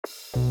Right,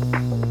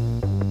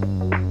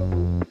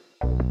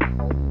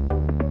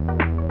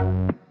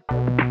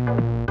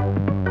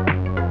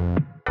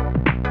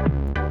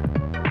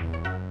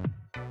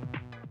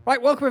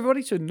 welcome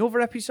everybody to another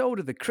episode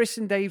of the Chris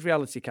and Dave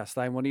Reality Cast.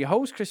 I'm one of your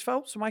hosts, Chris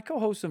Phelps, and my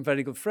co-host and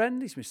very good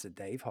friend is Mr.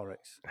 Dave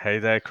Horrocks. Hey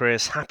there,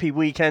 Chris. Happy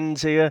weekend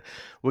here.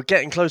 We're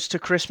getting close to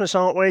Christmas,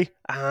 aren't we?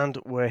 And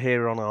we're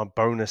here on our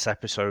bonus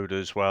episode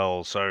as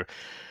well. So,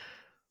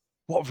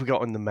 what have we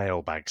got in the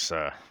mailbag,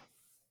 sir?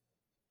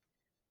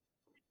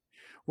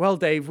 Well,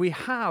 Dave, we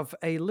have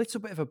a little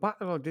bit of a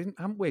backlog,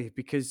 haven't we?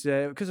 Because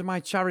of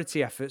my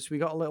charity efforts, we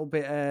got a little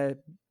bit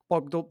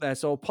bogged up there.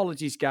 So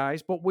apologies,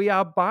 guys, but we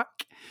are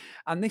back.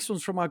 And this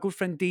one's from our good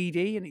friend Dee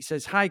Dee, and it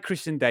says, "Hi,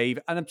 Chris and Dave."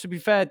 And to be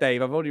fair,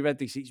 Dave, I've already read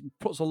this. It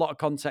puts a lot of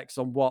context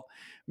on what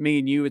me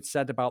and you had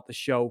said about the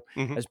show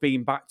as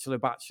being Bachelor,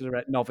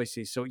 Bachelorette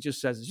novices. So it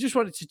just says, "I just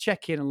wanted to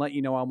check in and let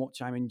you know how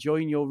much I'm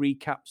enjoying your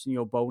recaps and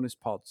your bonus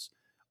pods.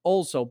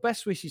 Also,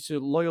 best wishes to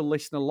loyal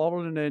listener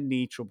Lauren and her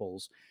knee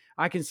troubles.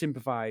 I can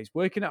sympathise.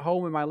 Working at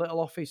home in my little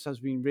office has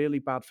been really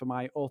bad for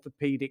my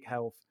orthopedic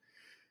health.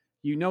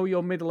 You know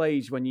you're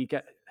middle-aged when you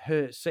get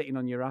hurt sitting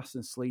on your ass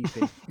and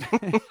sleeping."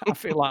 I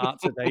feel like that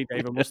today,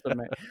 Dave, I must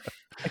admit.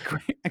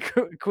 A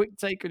quick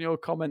take on your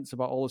comments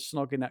about all the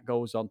snogging that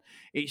goes on.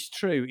 It's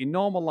true. In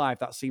normal life,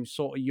 that seems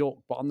sort of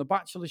yuck, but on the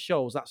Bachelor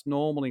shows, that's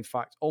normal, in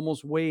fact.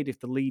 Almost weird if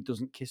the lead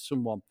doesn't kiss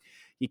someone.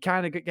 You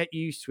kind of get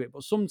used to it,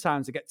 but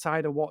sometimes I get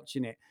tired of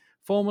watching it.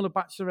 Former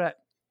Bachelorette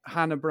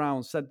Hannah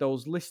Brown said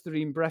those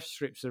Listerine breath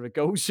strips are a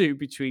go-to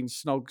between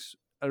snogs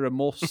are a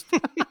must.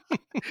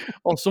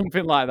 Or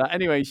something like that.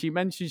 Anyway, she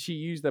mentioned she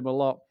used them a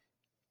lot.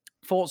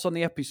 Thoughts on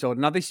the episode?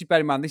 Now, this is, bear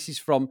in mind, this is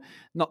from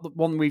not the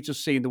one we've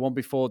just seen, the one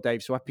before,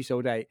 Dave, so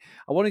episode 8.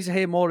 I wanted to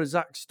hear more of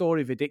Zach's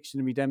story of addiction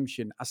and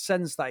redemption. I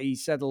sensed that he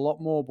said a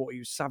lot more, but he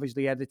was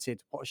savagely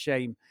edited. What a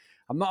shame.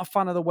 I'm not a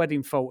fan of the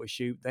wedding photo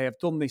shoot. They have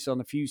done this on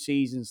a few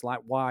seasons, like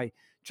why?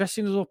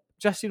 Dressing up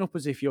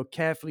as if you're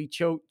carefully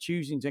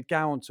choosing a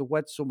gown to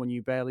wed someone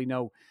you barely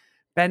know.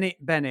 Bennett,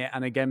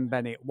 and again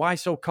Bennett. Why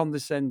so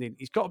condescending?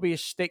 He's got to be a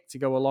stick to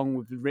go along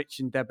with the rich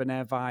and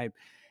debonair vibe.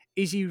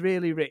 Is he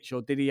really rich,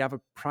 or did he have a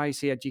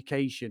pricey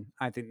education?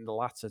 I think the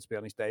latter, to be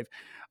honest, Dave.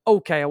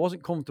 Okay, I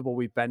wasn't comfortable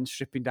with Ben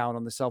stripping down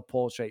on the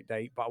self-portrait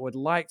date, but I would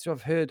like to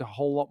have heard a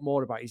whole lot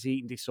more about his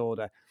eating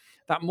disorder.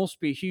 That must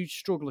be a huge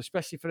struggle,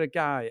 especially for a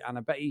guy, and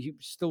I bet he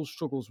still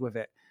struggles with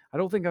it. I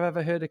don't think I've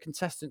ever heard a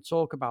contestant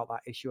talk about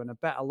that issue, and I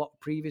bet a lot of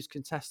previous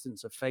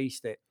contestants have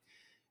faced it.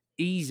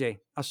 Easy.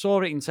 I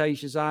saw it in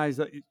Tasha's eyes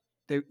that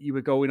you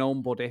were going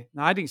home, buddy.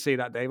 Now, I didn't see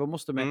that, Dave. I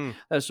must admit,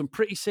 there's some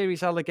pretty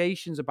serious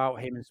allegations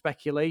about him and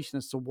speculation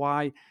as to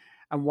why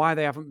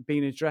they haven't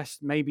been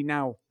addressed. Maybe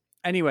now.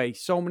 Anyway,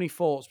 so many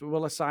thoughts, but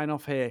will I sign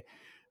off here?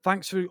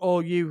 Thanks for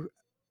all you.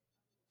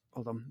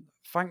 Hold on.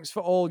 Thanks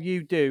for all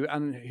you do,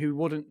 and who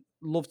wouldn't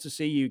love to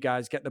see you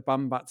guys get the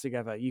band back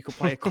together. You could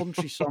play a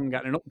country song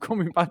at an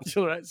upcoming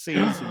Bachelorette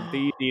season,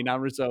 DD in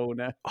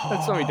Arizona.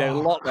 Sorry, Dave, a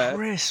lot there.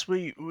 Chris,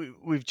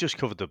 we've just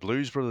covered the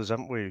Blues Brothers,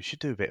 haven't we? We should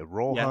do a bit of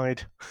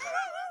Rawhide.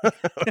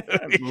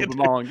 Move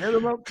them on, get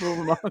them up, move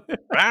them on.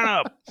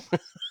 Round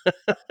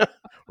up.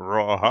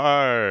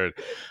 Rawhide.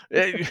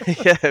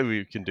 Yeah,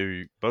 we can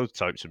do both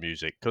types of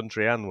music,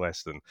 country and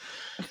western.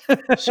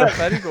 So,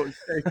 very good.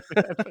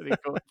 Very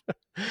good.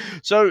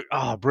 So,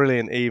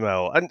 brilliant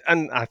email.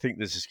 And I think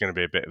this is going to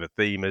be a bit of a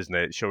theme, isn't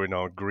it? Showing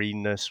our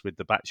greenness with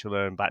the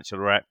Bachelor and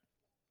Bachelorette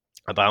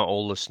about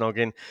all the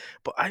snogging.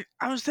 But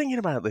I was thinking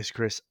about this,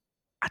 Chris.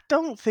 I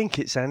don't think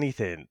it's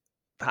anything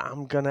that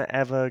I'm going to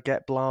ever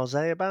get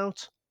blasé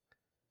about.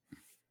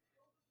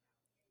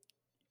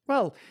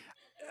 Well,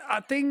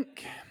 I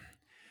think...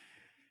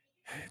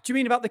 Do you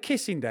mean about the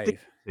kissing, Dave?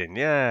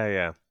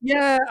 Yeah.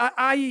 Yeah,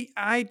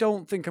 I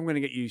don't think I'm going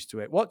to get used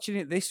to it. Watching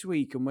it this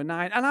week, and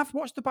I've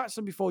watched The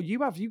Bachelor before. You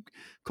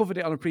covered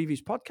it on a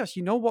previous podcast.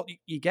 You know what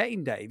you're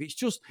getting, Dave. It's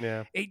just,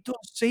 it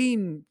does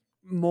seem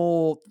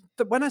more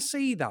that when I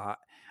see that,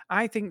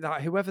 I think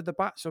that whoever the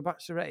Bachelor or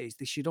Bachelorette is,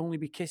 they should only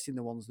be kissing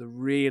the ones that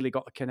really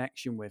got a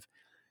connection with.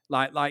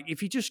 Like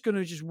if you're just going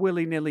to just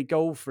willy-nilly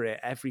go for it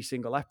every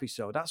single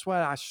episode, that's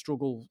where I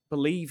struggle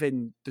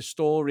believing the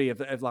story of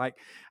like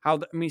how,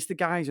 it's the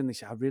guys and they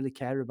say, I really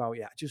care about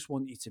you. I just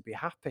want you to be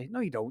happy.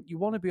 No, you don't. You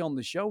want to be on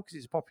the show because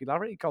it's a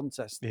popularity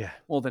contest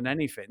more than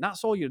anything.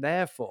 That's all you're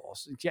there for.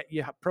 So get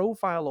your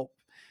profile up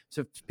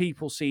to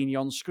people seeing you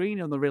on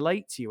screen and they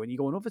relate to you and you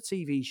go on other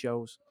TV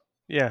shows.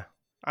 Yeah.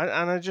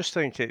 And I just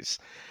think it's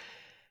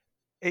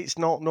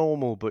not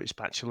normal, but it's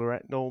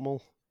Bachelorette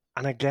normal.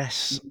 And I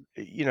guess,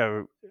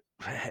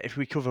 if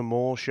we cover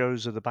more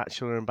shows of The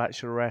Bachelor and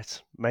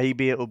Bachelorette,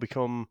 maybe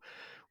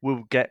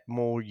we'll get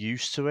more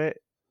used to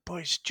it.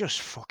 But it's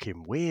just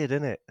fucking weird,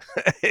 isn't it?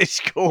 It's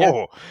cool.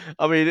 Yeah.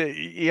 I mean,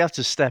 you have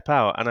to step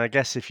out. And I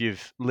guess if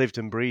you've lived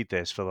and breathed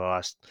this for the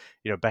last,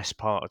 best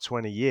part of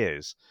 20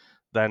 years,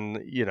 then,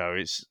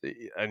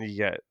 and you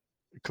get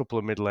a couple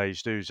of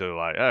middle-aged dudes who are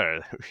like, oh,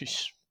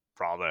 it's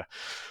rather,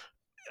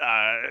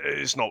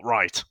 it's not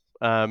right.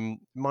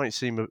 Might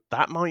seem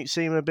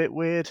a bit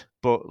weird,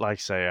 but like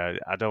I say,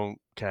 I don't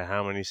care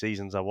how many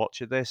seasons I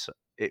watch of this.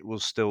 it will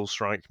still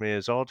strike me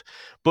as odd.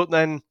 But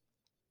then,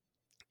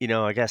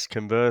 I guess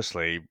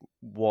conversely,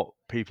 what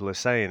people are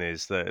saying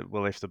is that,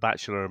 well, if the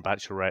Bachelor and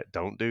Bachelorette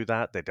don't do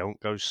that, they don't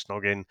go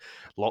snogging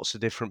lots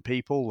of different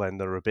people, then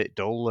they're a bit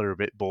dull, they're a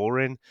bit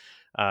boring,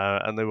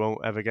 and they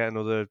won't ever get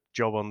another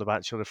job on the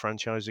Bachelor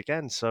franchise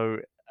again. So,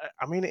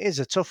 I mean, it is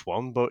a tough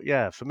one, but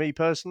yeah, for me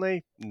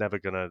personally, never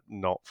gonna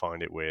not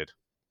find it weird.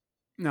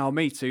 No,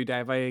 me too,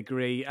 Dave. I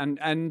agree.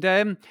 And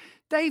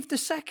Dave, the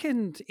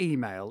second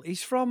email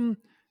is from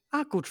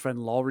our good friend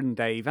Lauren,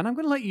 Dave, and I'm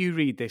going to let you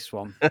read this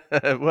one.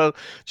 Well,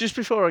 just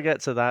before I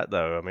get to that,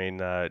 though, I mean,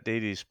 Dee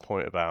Dee's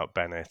point about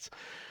Bennett,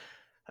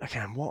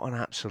 again, what an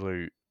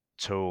absolute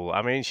tool.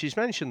 I mean, she's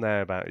mentioned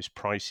there about his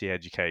pricey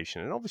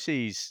education, and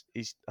obviously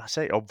I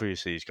say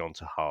obviously he's gone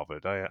to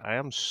Harvard. I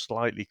am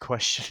slightly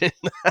questioning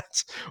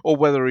that, or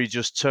whether he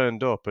just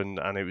turned up and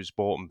it was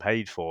bought and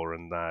paid for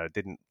and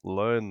didn't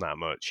learn that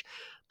much.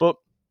 But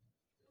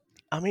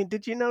I mean,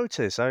 did you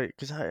notice?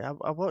 Because I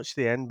watched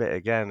the end bit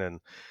again,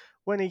 and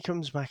when he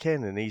comes back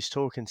in and he's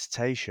talking to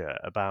Tasha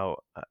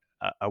about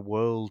a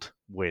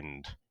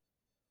whirlwind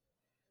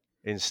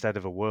instead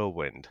of a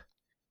whirlwind.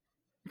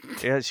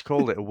 He actually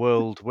called it a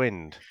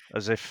whirlwind,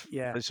 as if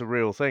Yeah. it's a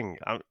real thing.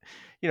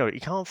 He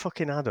can't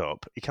fucking add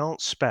up. He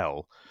can't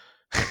spell.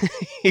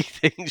 He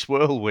thinks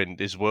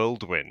whirlwind is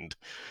whirlwind.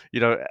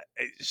 It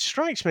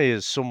strikes me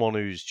as someone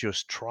who's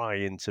just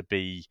trying to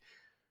be.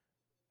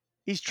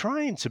 He's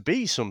trying to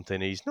be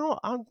something he's not.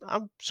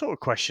 I'm sort of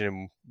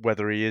questioning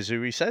whether he is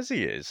who he says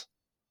he is.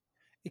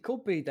 It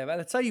could be, Dave.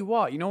 And I tell you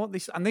what, you know what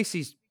this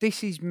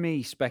is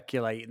me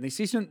speculating.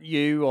 This isn't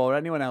you or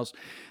anyone else.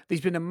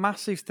 There's been a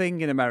massive thing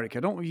in America.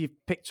 I don't know if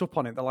you've picked up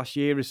on it the last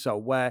year or so,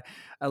 where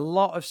a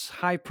lot of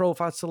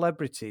high-profile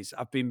celebrities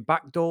have been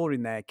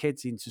backdooring their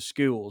kids into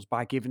schools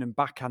by giving them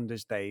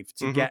backhanders, Dave,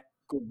 to Hmm. get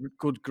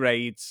good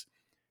grades.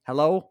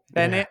 Hello, Yeah.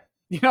 Bennett.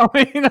 You know what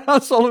I mean?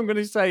 That's all I'm going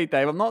to say,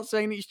 Dave. I'm not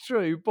saying it's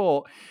true,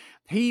 but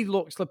he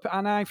looks,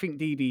 and I think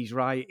Dee Dee's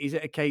right. Is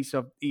it a case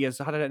of he has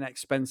had an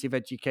expensive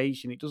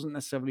education? It doesn't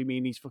necessarily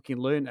mean he's fucking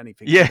learned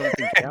anything. I Yeah, don't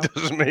think he has. it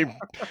doesn't mean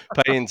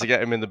paying to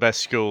get him in the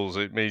best schools.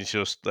 It means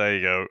just, there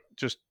you go,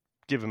 just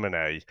give him an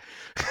A.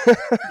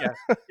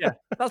 Yeah, yeah,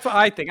 that's what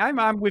I think.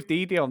 I'm with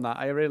Dee Dee on that.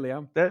 I really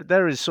am.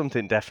 There is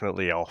something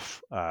definitely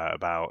off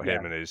about Yeah.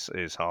 him and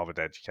his Harvard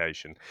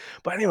education.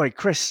 But anyway,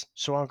 Chris,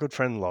 so our good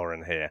friend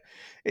Lauren here,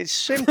 it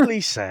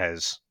simply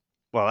says,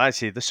 well,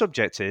 actually, the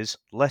subject is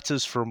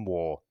Letters from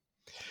War.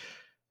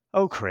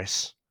 Oh,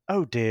 Chris.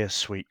 Oh, dear,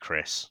 sweet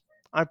Chris.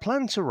 I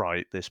plan to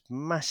write this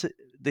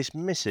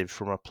missive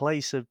from a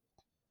place of.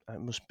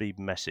 It must be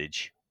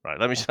message. Right,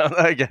 let me start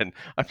that again.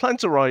 I plan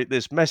to write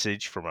this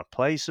message from a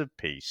place of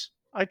peace.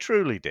 I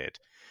truly did.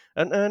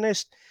 An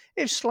earnest,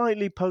 if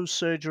slightly post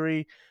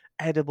surgery,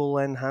 edible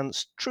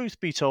enhanced, truth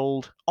be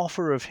told,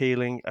 offer of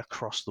healing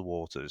across the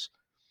waters.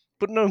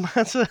 But no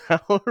matter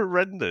how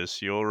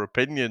horrendous your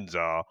opinions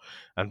are,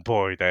 and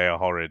boy, they are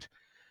horrid,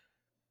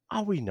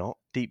 are we not,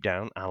 deep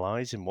down,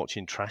 allies in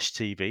watching trash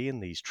TV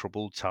in these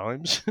troubled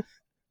times?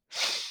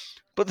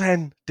 But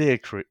then, dear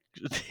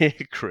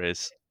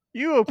Chris,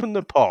 you opened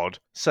the pod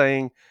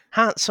saying,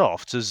 hats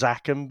off to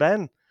Zach and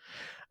Ben.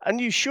 And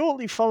you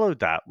shortly followed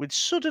that with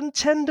sudden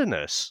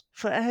tenderness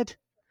for Ed,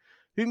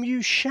 whom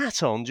you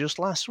shat on just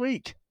last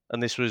week.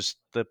 And this was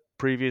the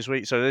previous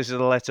week. So this is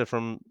a letter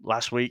from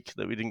last week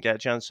that we didn't get a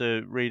chance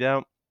to read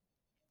out.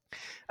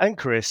 And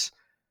Chris,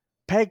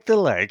 Peg the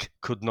leg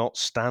could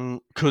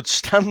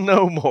stand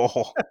no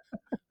more.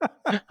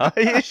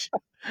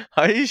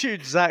 I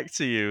issued Zach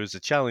to you as a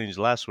challenge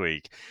last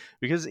week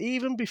because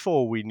even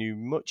before we knew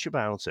much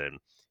about him,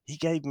 he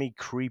gave me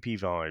creepy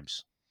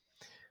vibes.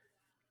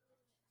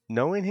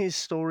 Knowing his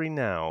story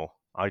now,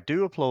 I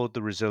do applaud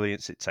the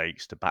resilience it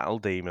takes to battle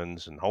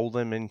demons and hold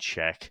them in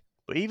check,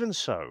 but even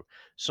so,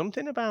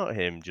 something about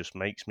him just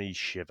makes me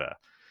shiver.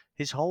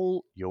 His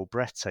whole "you're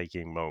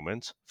breathtaking"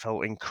 moment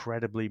felt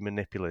incredibly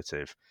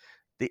manipulative.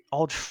 The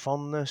odd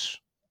fondness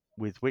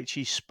with which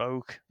he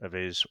spoke of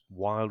his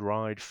wild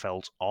ride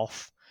felt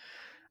off,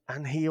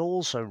 and he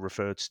also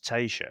referred to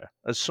Tasha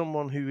as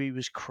someone who he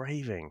was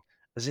craving,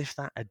 as if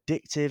that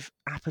addictive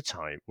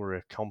appetite were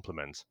a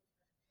compliment.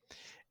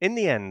 In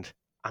the end,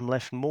 I'm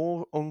left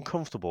more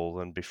uncomfortable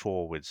than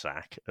before with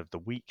Zach of the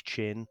weak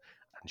chin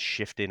and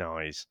shifting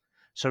eyes.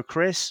 So,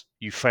 Chris,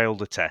 you failed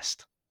the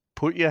test.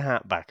 Put your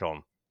hat back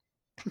on.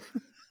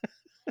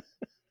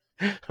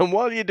 And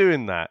while you're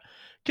doing that,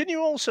 can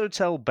you also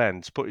tell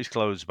Ben to put his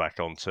clothes back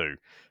on too?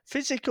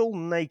 Physical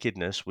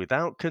nakedness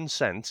without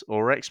consent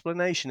or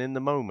explanation in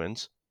the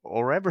moment,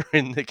 or ever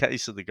in the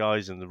case of the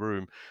guys in the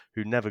room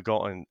who never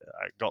got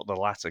the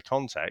latter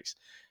context,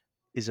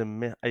 is a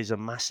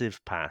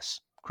massive pass.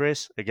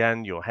 Chris,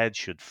 again, your head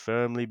should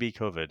firmly be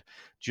covered,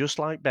 just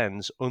like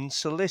Ben's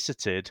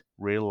unsolicited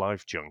real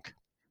life junk.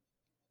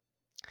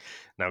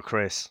 Now,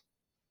 Chris,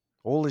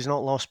 all is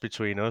not lost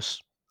between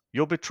us.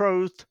 Your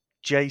betrothed,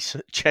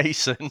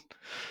 Jason,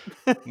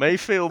 may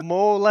feel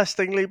more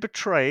lastingly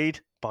betrayed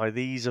by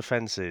these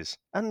offences,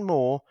 and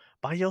more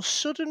by your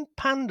sudden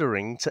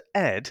pandering to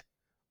Ed,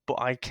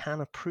 but I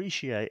can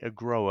appreciate a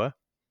grower.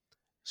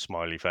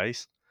 Smiley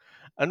face.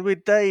 And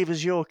with Dave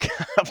as your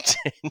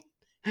captain,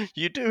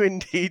 you do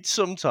indeed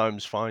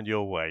sometimes find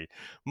your way,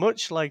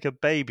 much like a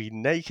baby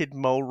naked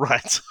mole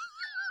rat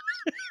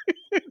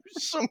who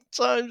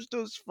sometimes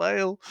does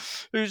fail,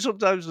 who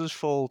sometimes does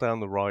fall down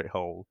the right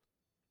hole.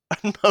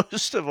 And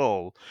most of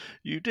all,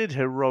 you did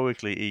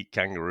heroically eat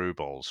kangaroo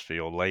balls for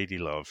your lady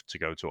love to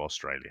go to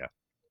Australia.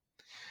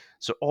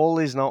 So all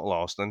is not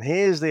lost, and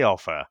here's the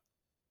offer.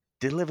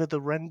 Deliver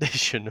the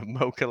rendition of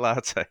Mocha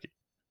Latte.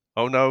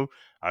 Oh no,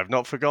 I've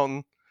not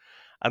forgotten.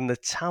 And the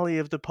tally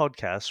of the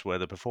podcasts where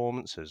the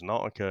performance has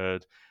not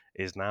occurred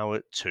is now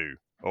at 2.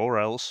 Or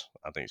else,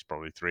 I think it's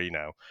probably 3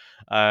 now.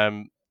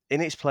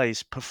 In its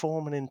place,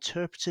 perform an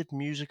interpretive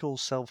musical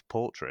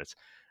self-portrait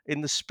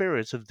in the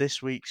spirit of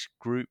this week's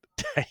group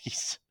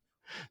days.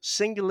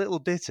 Sing a little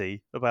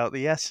ditty about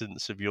the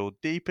essence of your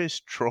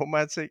deepest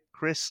traumatic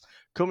Chris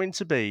coming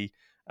to be,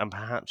 and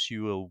perhaps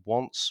you will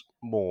once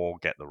more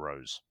get the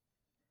rose.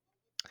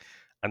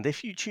 And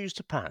if you choose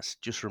to pass,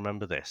 just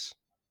remember this.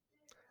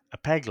 A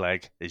peg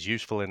leg is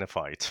useful in a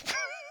fight.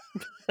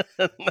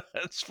 And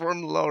that's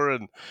from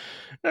Lauren.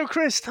 Now,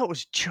 Chris, that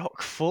was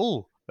chock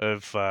full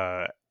of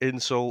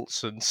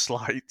insults and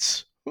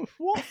slights.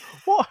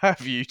 What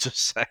have you to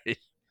say?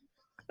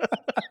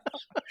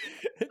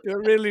 Do I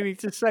really need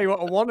to say what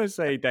I want to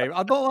say, Dave?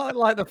 I don't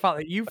like the fact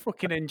that you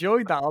fucking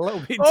enjoyed that a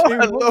little bit Oh, too I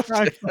much, loved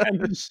my it.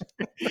 friend.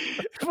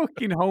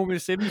 Fucking Homer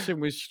Simpson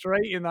was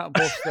straight in that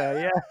bus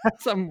there. Yeah,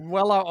 I'm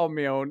well out on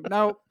my own.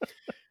 Now,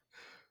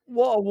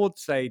 what I would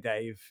say,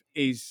 Dave,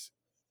 is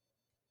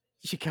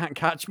she can't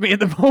catch me at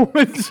the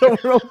moment, so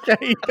we're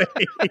okay,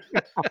 Dave.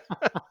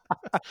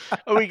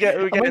 Are we I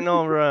mean, getting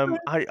our?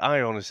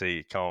 I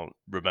honestly can't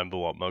remember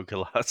what Mocha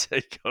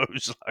Latte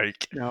goes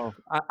like. no,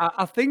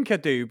 I think I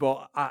do,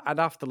 but I'd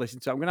have to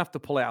listen to it. I'm going to have to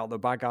pull it out of the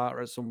bag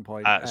at some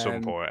point. At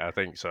some point, I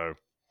think so.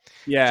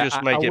 Yeah, Just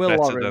I make it will,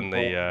 better Lauren, than but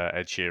the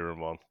Ed Sheeran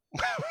one.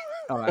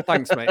 all right,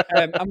 thanks, mate.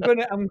 I'm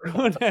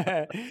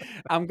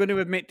gonna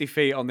admit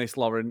defeat on this,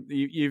 Lauren.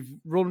 You've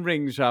run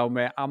rings round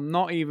me. I'm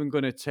not even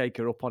gonna take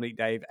her up on it,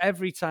 Dave.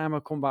 Every time I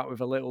come back with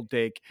a little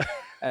dig,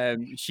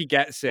 she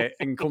gets it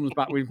and comes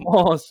back with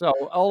more. So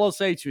all I'll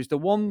say to you is the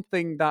one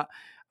thing that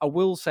I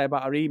will say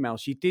about her email.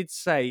 She did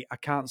say, "I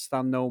can't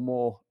stand no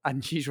more,"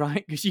 and she's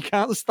right because she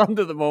can't stand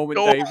at the moment,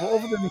 Oh. Dave. But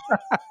other than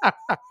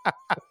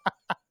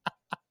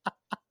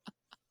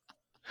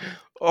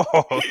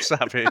Oh,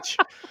 savage.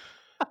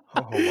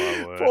 Oh,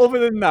 my but word. other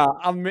than that,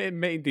 I'm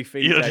admitting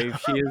defeat, You'd-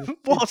 Dave. She's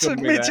What's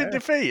done me admitted there.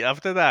 defeat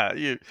after that?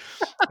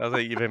 I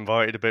think you've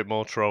invited a bit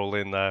more troll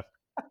in there.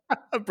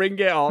 Bring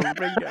it on,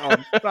 bring it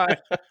on. Right.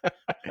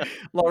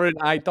 Lauren,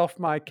 I doff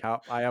my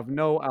cap. I have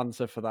no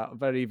answer for that.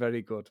 Very,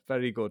 very good.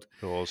 Very good.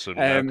 Awesome.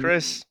 Now,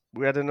 Chris,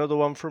 we had another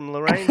one from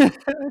Lorraine.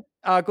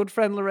 Our good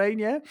friend Lorraine,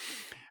 yeah.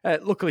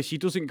 Luckily, she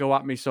doesn't go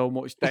at me so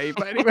much, Dave.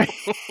 But anyway,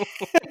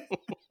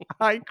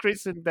 hi,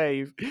 Chris and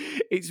Dave.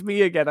 It's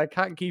me again. I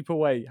can't keep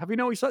away. Have you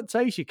noticed that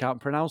Taysha can't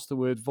pronounce the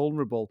word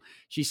vulnerable?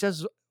 She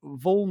says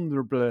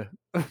vulnerable.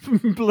 I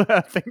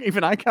think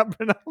even I can't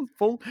pronounce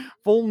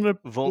vulnerable.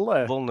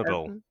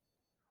 Vulnerable.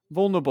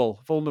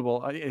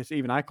 Vulnerable.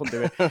 Even I couldn't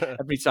do it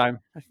every time.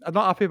 I'm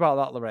not happy about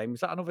that, Lorraine.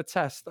 Was that another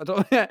test?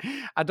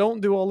 I don't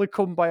do all the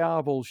come by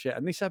our bullshit.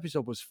 And this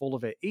episode was full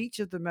of it. Each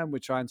of the men were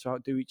trying to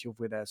outdo each other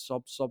with their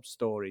sob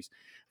stories,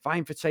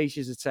 vying for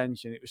Tayshia's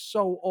attention. It was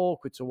so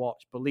awkward to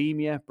watch.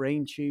 Bulimia,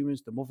 brain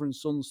tumors, the mother and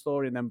son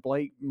story, and then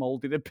Blake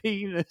molded a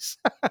penis.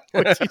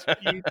 Which is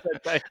you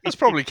said, Dave. It's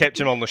probably kept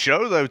him on the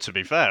show, though, to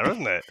be fair,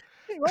 hasn't it?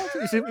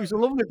 It was a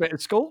lovely bit of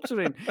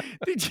sculpturing.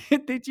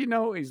 Did you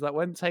notice that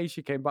when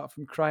Taysha came back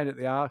from crying at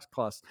the art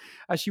class,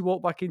 as she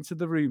walked back into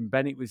the room,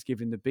 Bennett was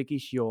giving the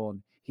biggest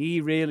yawn.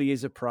 He really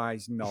is a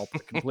prize knob. I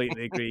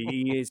completely agree.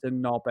 He is a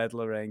knob, Ed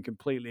Lorraine.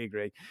 Completely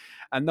agree.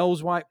 And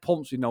those white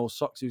pumps with no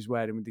socks he was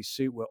wearing with his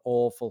suit were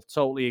awful.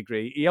 Totally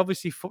agree. He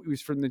obviously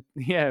was from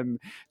the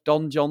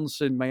Don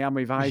Johnson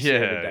Miami Vice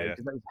era days.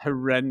 That was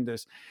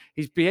horrendous.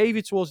 His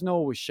behaviour towards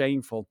Noah was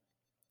shameful.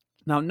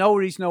 Now,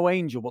 Noah is no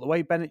angel, but the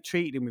way Bennett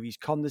treated him with his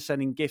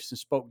condescending gifts and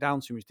spoke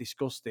down to him was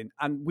disgusting.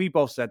 And we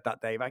both said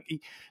that, Dave.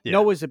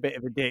 Noah's a bit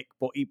of a dick,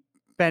 but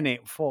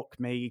Bennett, fuck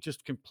me, he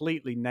just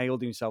completely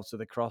nailed himself to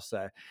the cross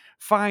there.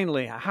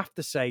 Finally, I have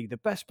to say, the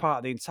best part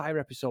of the entire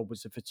episode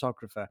was the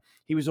photographer.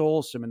 He was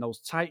awesome, and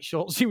those tight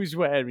shorts he was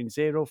wearing,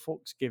 zero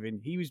fucks given.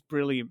 He was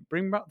brilliant.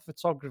 Bring back the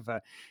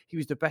photographer. He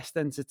was the best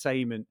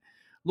entertainment.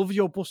 Love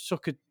your bus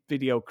tucker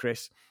video,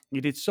 Chris.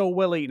 You did so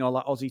well eating all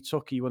that Aussie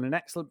tucker. You won an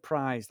excellent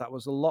prize. That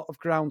was a lot of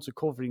ground to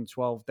cover in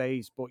 12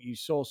 days, but you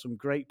saw some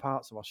great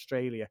parts of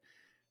Australia.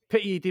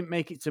 Pity you didn't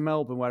make it to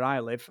Melbourne, where I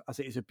live, as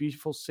it is a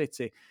beautiful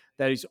city.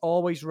 There is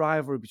always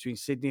rivalry between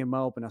Sydney and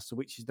Melbourne as to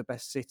which is the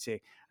best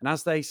city. And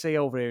as they say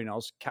over here in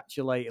Oz, catch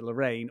you later,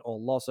 Lorraine, or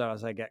Loza,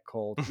 as I get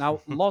called. Now,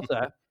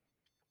 Loza,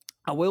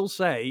 I will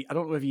say, I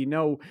don't know if you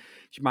know,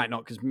 you might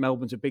not because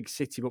Melbourne's a big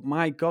city, but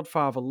my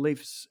godfather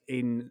lives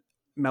in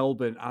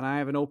Melbourne, and I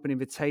have an open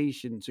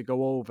invitation to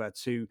go over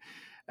to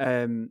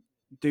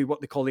do what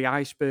they call the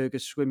Iceberg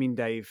swimming,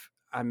 Dave.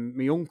 And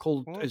my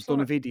uncle has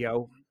done a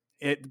video.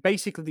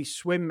 Basically, they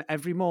swim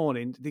every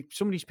morning.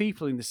 Some of these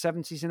people in the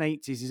 70s and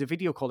 80s, there's a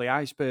video called the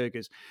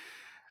Iceburgers.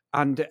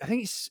 And I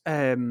think it's,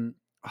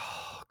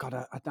 oh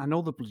God, I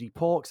know the bloody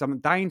port because I'm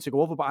dying to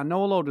go over, but I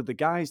know a load of the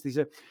guys. There's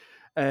a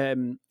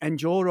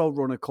enduro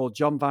runner called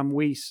John Van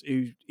Wees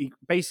who he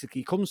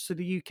basically comes to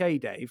the UK,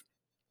 Dave.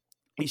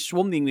 He's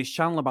swum the English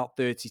Channel about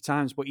 30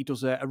 times, but he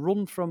does a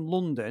run from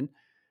London.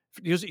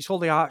 It's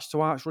called the Arch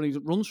to Arch run. He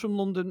runs from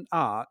London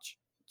Arch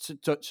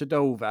to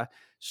Dover,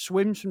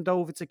 swims from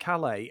Dover to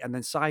Calais, and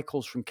then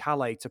cycles from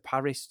Calais to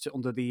Paris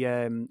under the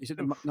is it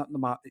the, not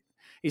the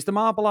it's the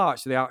Marble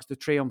Arch, the Arch de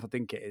Triomphe, I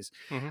think it is.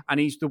 Mm-hmm. And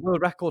he's the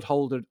world record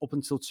holder up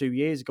until 2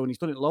 years ago, and he's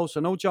done it loads. So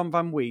I know John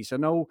Van Wees, I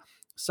know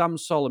Sam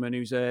Solomon,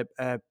 who's a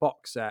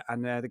boxer,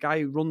 and the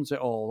guy who runs it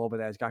all over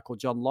there is a guy called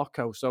John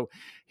Locko. So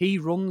he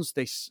runs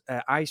this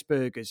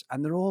Iceburgers,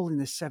 and they're all in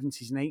the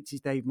 70s and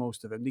 80s, Dave,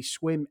 most of them. They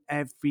swim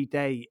every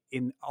day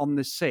on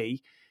the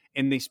sea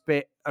in this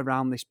bit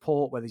around this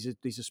port where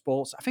there's a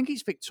sports. I think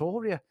it's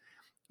Victoria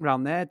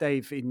around there,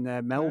 Dave, in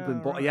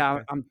Melbourne. But yeah,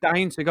 okay. I'm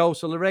dying to go.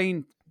 So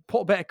Lorraine,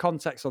 put a bit of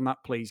context on that,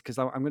 please, because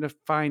I'm going to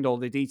find all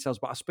the details.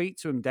 But I speak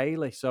to him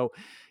daily. So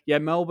yeah,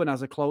 Melbourne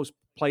has a close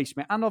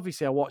placement. And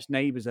obviously I watch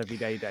Neighbours every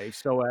day, Dave.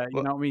 So,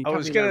 you know what I mean? I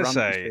was going to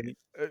say,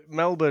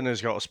 Melbourne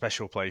has got a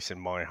special place in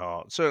my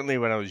heart. Certainly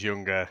when I was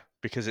younger,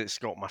 because it's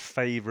got my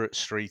favourite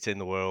street in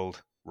the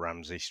world,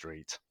 Ramsay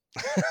Street.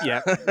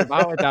 Yeah,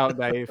 without a doubt,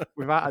 Dave.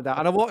 Without a doubt.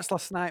 And I watched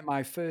last night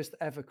my first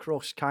ever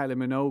crush, Kylie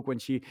Minogue, when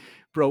she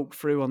broke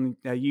through on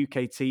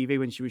UK TV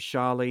when she was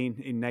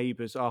Charlene in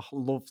Neighbours. Oh,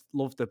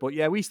 loved her. But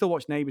yeah, we still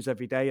watch Neighbours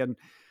every day. And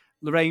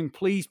Lorraine,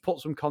 please put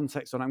some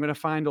context on. I'm going to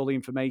find all the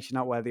information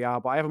out where they are,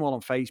 but I have them all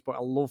on Facebook.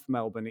 I love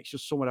Melbourne. It's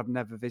just somewhere I've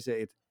never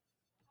visited.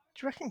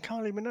 Do you reckon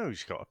Kylie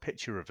Minogue's got a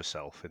picture of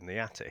herself in the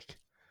attic?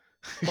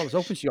 Well, I was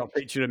hoping she got a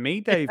picture of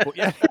me, Dave, but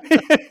yeah.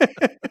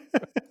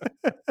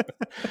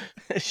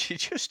 She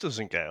just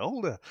doesn't get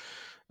older.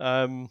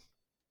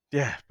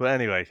 Yeah, but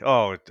anyway,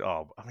 I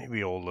mean,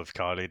 we all loved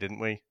Kylie, didn't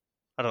we?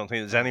 I don't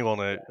think there's anyone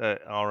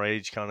at our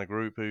age kind of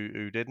group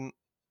who didn't.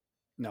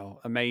 No,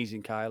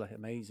 amazing, Kylie,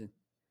 amazing.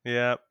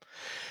 Yeah.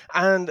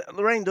 And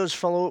Lorraine does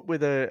follow up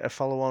with a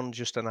follow-on,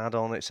 just an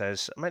add-on. It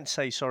says, I meant to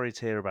say sorry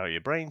to hear about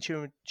your brain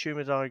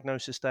tumour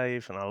diagnosis,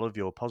 Dave, and I love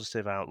your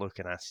positive outlook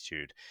and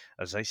attitude.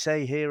 As they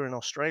say here in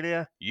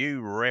Australia,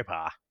 you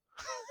ripper.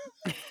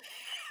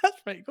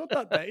 That's pretty good,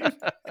 that, Dave.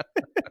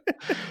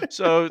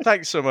 So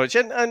thanks so much.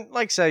 And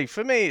like I say,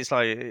 for me, it's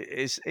like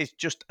it's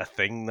just a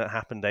thing that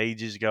happened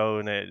ages ago,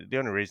 and the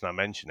only reason I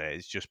mention it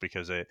is just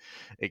because it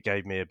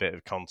gave me a bit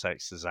of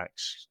context to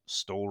Zach's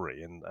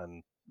story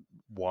and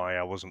why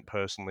I wasn't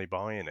personally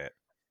buying it.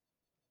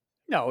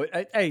 No,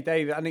 hey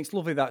Dave, and it's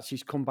lovely that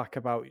she's come back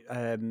about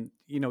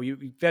you're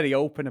very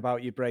open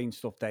about your brain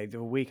stuff, Dave, the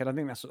other week, and I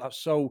think that's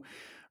so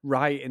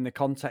right in the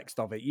context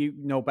of it. You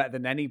know better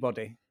than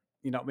anybody,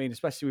 you know what I mean,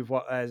 especially with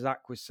what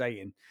Zach was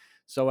saying.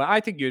 So I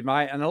think you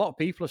admire, and a lot of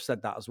people have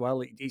said that as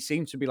well. It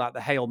seems to be like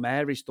the Hail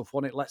Mary stuff,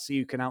 wasn't it? Let's see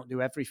who can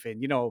outdo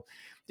everything. You know,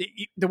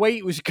 the way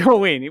it was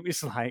going, it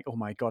was like, oh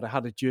my God, I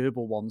had a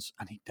gerbil once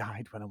and he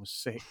died when I was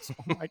 6.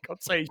 Oh my God,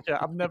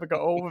 I've never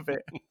got over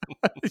it.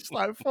 It's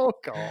like,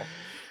 fuck off.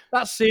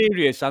 That's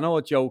serious. I know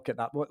a joke at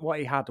that. What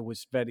he had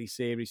was very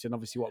serious, and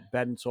obviously what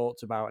Ben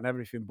talked about and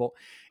everything. But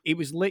it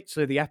was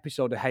literally the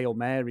episode of Hail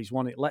Marys,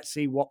 wasn't it? Let's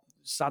see what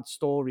sad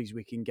stories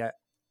we can get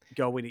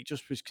going. It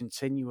just was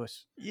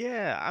continuous.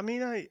 Yeah, I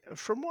mean,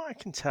 from what I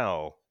can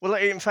tell, well,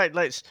 in fact,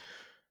 let's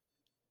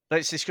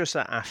discuss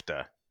that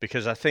after,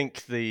 because I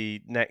think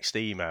the next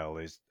email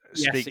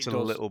speaks a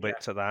little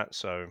bit to that.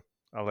 So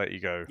I'll let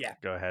you go. Yeah,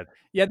 go ahead.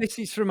 Yeah, this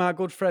is from our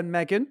good friend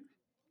Megan.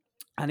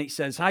 And it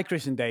says, hi,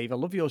 Chris and Dave. I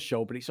love your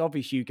show, but it's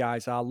obvious you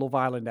guys are Love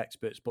Island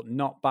experts, but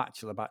not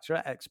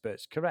Bachelorette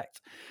experts.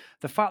 Correct.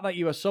 The fact that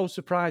you are so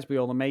surprised by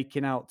all the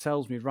making out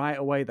tells me right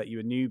away that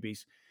you are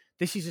newbies.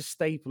 This is a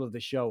staple of the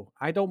show.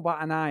 I don't bat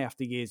an eye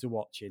after years of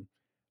watching.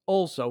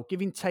 Also,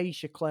 giving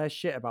Tayshia Claire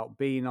shit about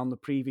being on the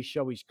previous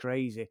show is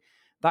crazy.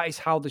 That is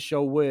how the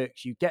show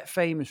works. You get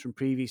famous from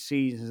previous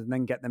seasons and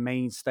then get the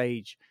main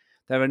stage.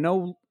 There are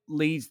no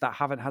leads that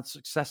haven't had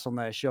success on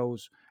their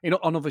shows,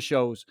 on other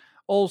shows.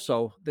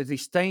 Also, the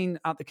disdain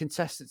at the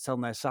contestants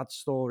telling their sad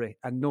story,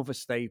 another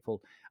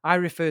staple. I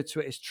refer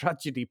to it as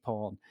tragedy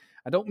porn.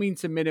 I don't mean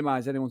to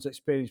minimize anyone's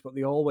experience, but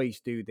they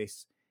always do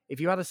this. If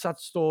you had a sad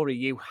story,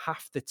 you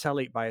have to tell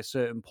it by a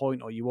certain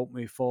point or you won't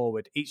move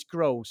forward. It's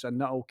gross and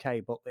not okay,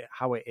 but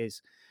how it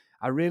is.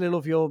 I really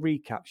love your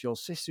recaps. Your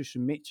sister's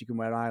from Michigan,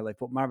 where I live,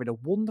 but married a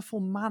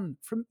wonderful man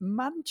from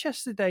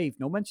Manchester, Dave.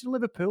 No mention of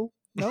Liverpool.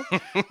 No,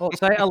 or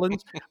St.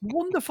 Helens.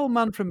 Wonderful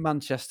man from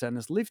Manchester and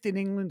has lived in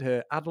England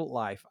her adult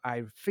life.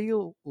 I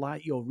feel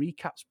like your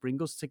recaps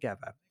bring us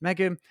together.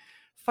 Megan,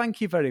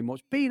 thank you very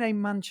much. Being a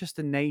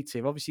Manchester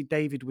native, obviously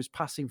David was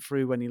passing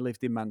through when he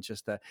lived in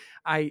Manchester.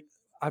 I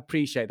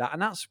appreciate that.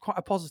 And that's quite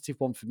a positive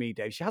one for me,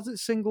 Dave. She hasn't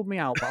singled me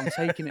out, but I'm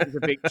taking it as a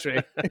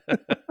victory.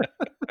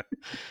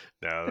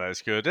 No,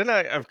 that's good. And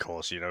of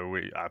course,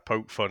 I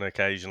poke fun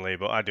occasionally,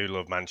 but I do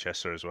love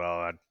Manchester as well.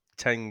 I had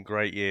 10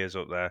 great years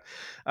up there.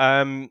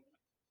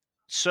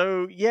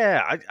 So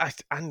yeah, I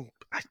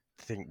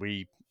think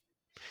we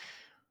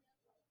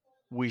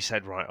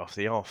said right off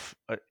the off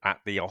at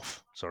the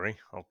off. Sorry,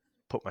 I'll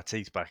put my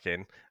teeth back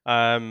in.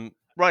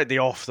 Right at the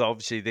off that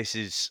obviously this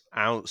is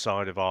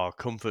outside of our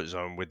comfort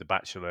zone with the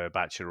Bachelor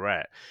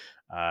Bachelorette.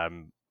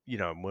 And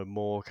we're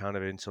more kind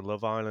of into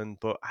Love Island,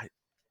 but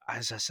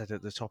as I said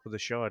at the top of the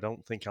show, I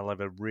don't think I'll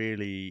ever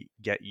really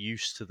get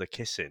used to the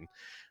kissing.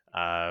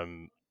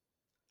 Um,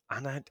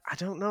 and I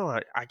don't know.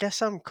 I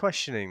guess I'm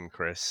questioning,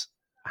 Chris,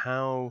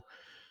 how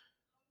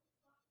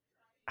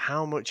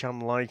how much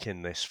I'm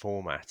liking this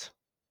format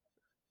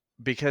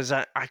because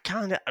I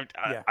kind of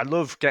Yeah. I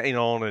love getting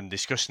on and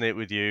discussing it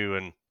with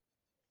you,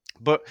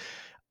 but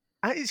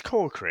at its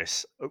core,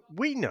 Chris,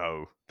 we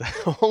know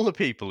that all the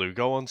people who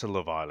go onto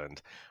Love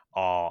Island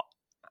are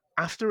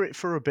after it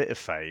for a bit of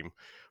fame,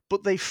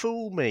 but they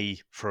fool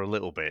me for a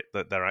little bit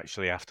that they're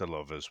actually after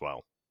love as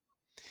well.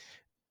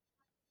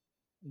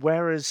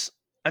 Whereas,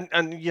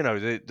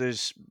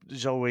 there's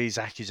always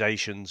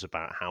accusations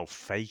about how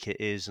fake it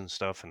is and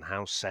stuff, and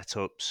how set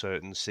up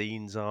certain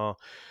scenes are.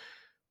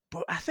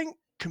 But I think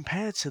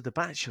compared to The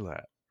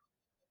Bachelor,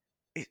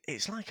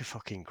 it's like a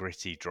fucking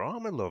gritty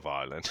drama, Love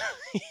Island.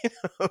 you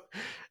know,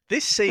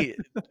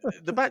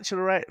 The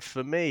Bachelorette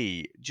for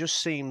me just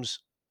seems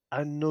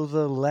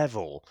another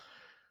level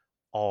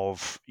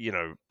of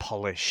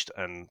polished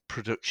and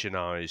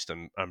productionized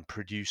and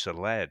producer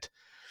led.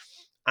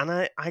 And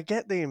I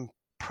get the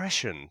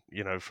impression,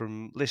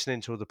 from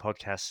listening to other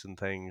podcasts and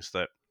things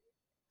that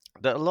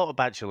a lot of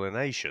Bachelor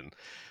Nation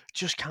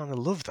just kind of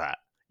love that.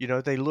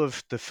 They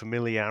love the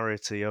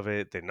familiarity of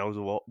it. They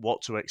know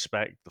what to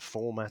expect, the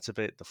format of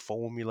it, the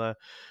formula.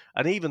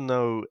 And even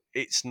though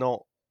it's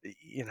not,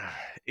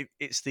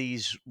 it's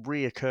these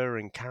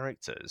reoccurring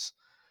characters,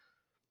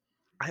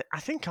 I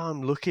think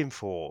I'm looking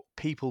for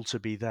people to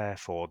be there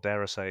for,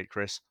 dare I say it,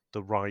 Chris,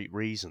 the right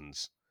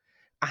reasons.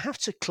 I have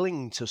to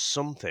cling to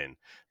something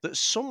that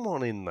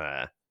someone in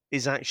there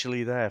is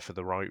actually there for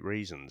the right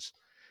reasons.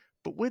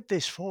 But with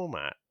this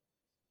format,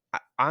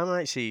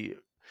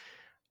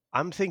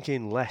 I'm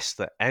thinking less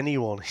that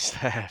anyone is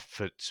there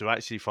to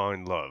actually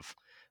find love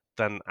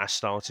than I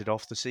started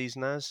off the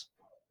season as.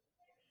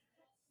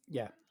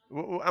 Yeah.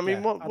 I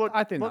mean, Yeah.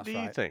 I think what that's do you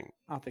right. think?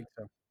 I think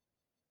so.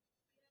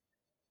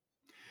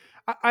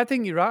 I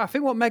think you're right. I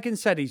think what Megan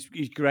said is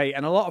great,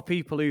 and a lot of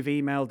people who've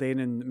emailed in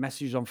and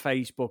messaged on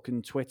Facebook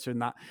and Twitter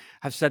and that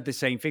have said the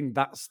same thing.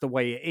 That's the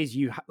way it is.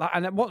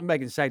 And what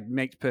Megan said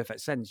makes perfect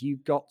sense.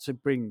 You've got to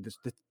bring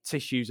the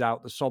tissues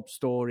out, the sob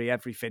story,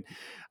 everything.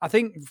 I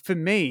think for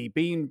me,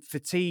 being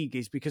fatigued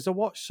is because I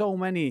watch so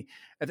many,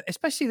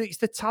 especially it's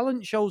the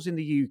talent shows in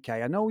the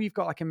UK. I know you've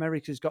got like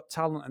America's Got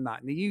Talent and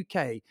that in the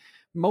UK.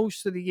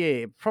 Most of the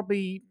year,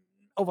 probably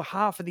over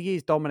half of the year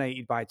is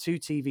dominated by two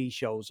TV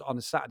shows on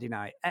a Saturday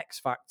night: X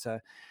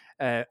Factor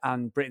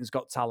and Britain's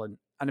Got Talent.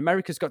 And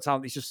America's Got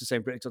Talent is just the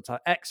same. Britain's Got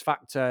Talent. X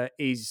Factor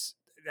is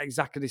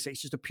exactly the same.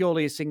 It's just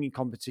a singing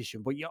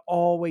competition, but you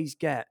always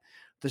get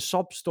the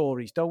sob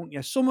stories, don't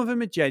you? Some of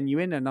them are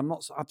genuine, and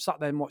I've sat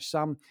there and watched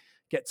Sam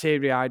get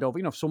teary eyed over,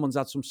 if someone's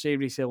had some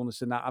serious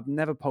illness and that. I've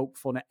never poked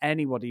fun at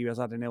anybody who has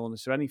had an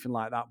illness or anything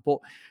like that, but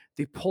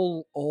they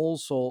pull all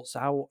sorts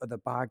out of the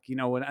bag,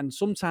 and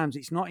sometimes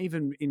it's not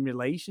even in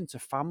relation to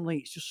family.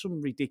 It's just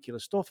some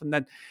ridiculous stuff. And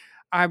then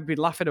I've been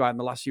laughing about in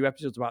the last few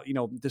episodes about,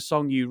 the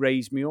song You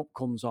Raise Me Up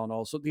comes on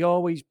also. They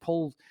always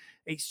pull,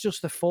 it's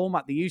just the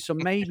format they use. So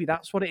maybe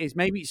that's what it is.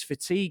 Maybe it's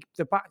fatigue.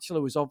 The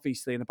Bachelor was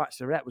obviously, and The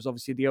Bachelorette was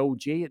obviously the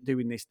OG at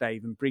doing this,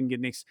 Dave, and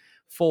bringing this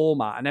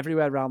format. And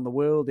everywhere around the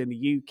world, in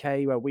the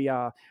UK where we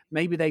are,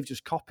 maybe they've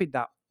just copied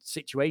that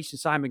situation.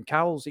 It's Simon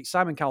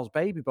Cowell's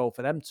baby, both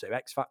of them two,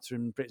 X Factor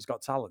and Britain's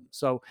Got Talent.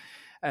 So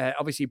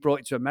obviously he brought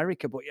it to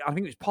America, but I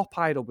think it was Pop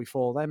Idol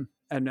before them.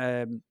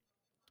 And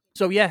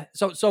so yeah,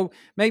 so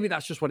maybe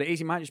that's just what it is.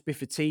 It might just be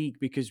fatigue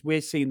because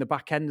we're seeing the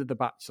back end of the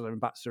Bachelor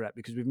and Bachelorette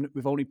because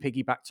we've only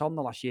piggybacked on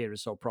the last year or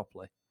so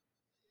properly.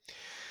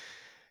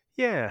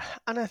 Yeah,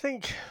 and I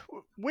think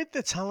with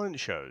the talent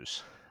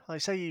shows, like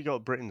say you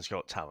got Britain's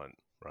Got Talent,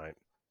 right?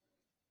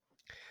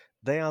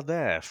 They are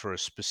there for a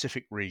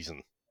specific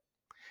reason.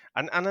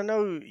 And I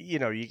know,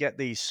 you get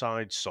these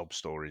side sob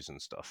stories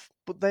and stuff,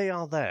 but they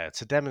are there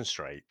to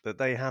demonstrate that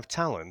they have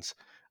talent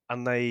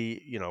and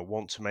they,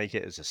 want to make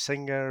it as a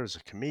singer, as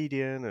a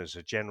comedian, as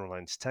a general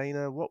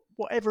entertainer,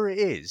 whatever it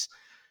is,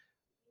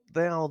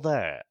 they are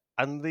there.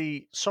 And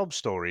the sob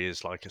story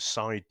is like a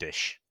side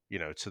dish,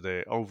 to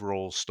the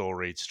overall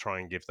story to try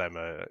and give them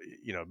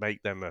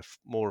make them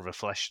more of a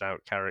fleshed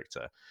out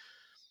character.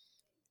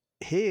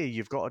 Here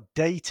you've got a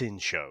dating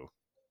show.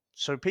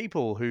 So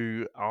people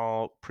who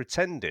are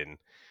pretending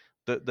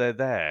that they're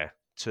there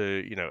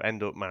to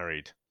end up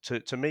married,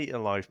 to meet a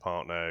life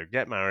partner,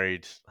 get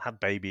married, have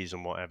babies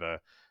and whatever,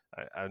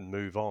 and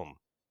move on.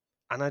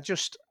 And I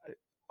just,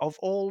 of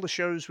all the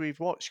shows we've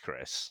watched,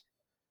 Chris,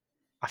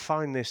 I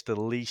find this the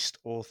least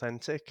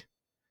authentic.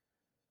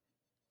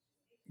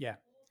 Yeah.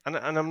 And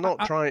I'm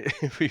not trying.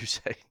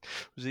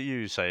 Was it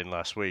you saying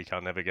last week?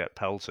 I'll never get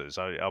pelters.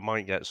 I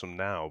might get some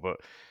now, but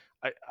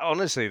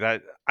honestly,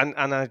 that and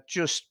I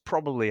just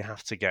probably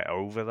have to get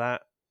over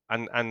that.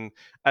 And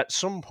at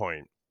some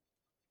point,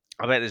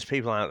 I bet there's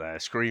people out there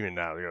screaming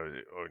now. They go,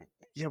 "Oh,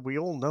 yeah, we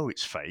all know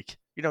it's fake.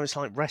 It's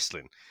like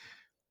wrestling.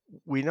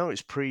 We know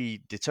it's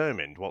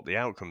predetermined what the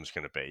outcome's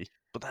going to be,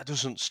 but that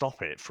doesn't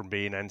stop it from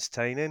being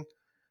entertaining."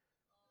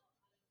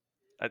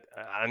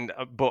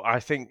 But I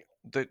think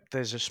that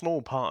there's a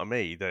small part of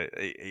me that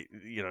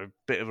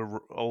bit of a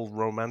old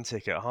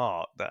romantic at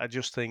heart, that I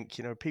just think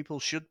people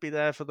should be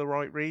there for the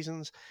right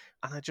reasons,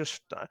 and I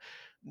just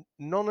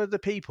none of the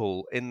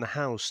people in the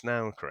house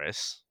now,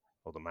 Chris,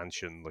 or the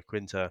mansion, La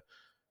Quinta,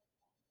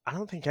 I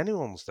don't think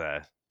anyone's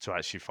there to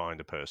actually find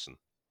a person.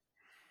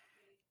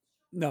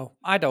 No,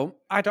 I don't.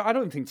 I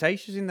don't think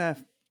Tasha's in there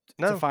to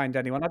No. find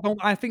anyone. I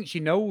don't. I think she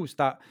knows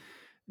that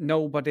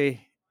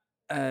nobody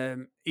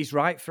is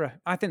right for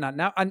her. I think that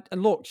now. And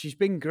look, she's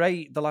been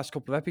great the last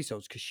couple of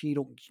episodes because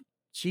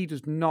she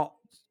does not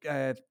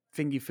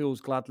think he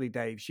feels gladly,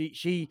 Dave.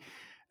 She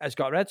has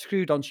got her head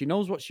screwed on. She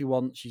knows what she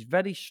wants. She's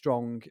very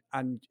strong,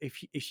 and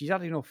if she's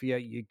had enough of you,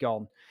 you're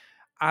gone.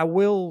 I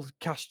will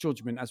cast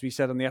judgment, as we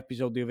said on the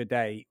episode the other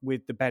day,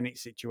 with the Bennett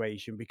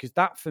situation, because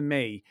that for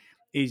me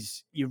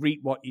is you reap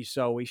what you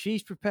sow. If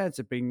she's prepared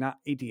to bring that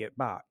idiot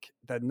back,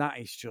 then that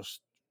is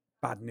just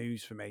bad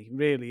news for me. It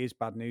really is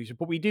bad news.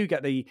 But we do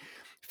get the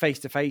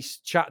face-to-face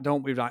chat,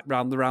 don't we? Like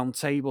round the round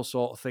table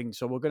sort of thing.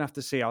 So we're going to have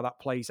to see how that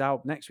plays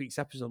out. Next week's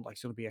episode, like,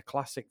 it's going to be a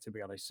classic, to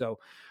be honest. So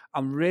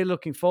I'm really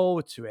looking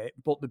forward to it.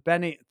 But the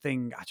Bennett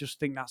thing, I just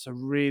think that's a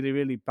really,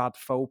 really bad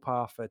faux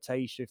pas for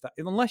Tasha.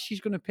 Unless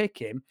she's going to pick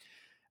him,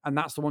 and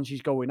that's the one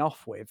she's going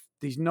off with,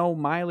 there's no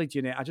mileage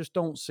in it. I just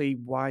don't see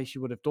why she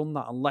would have done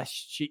that unless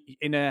she,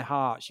 in her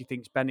heart, she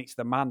thinks Bennett's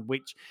the man,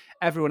 which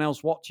everyone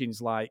else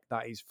watching's like,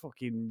 that is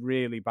fucking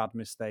really bad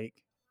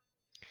mistake.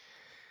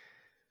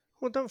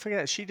 Well, don't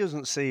forget, she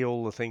doesn't see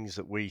all the things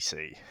that we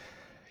see.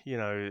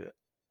 The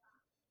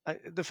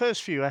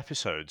first few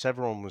episodes,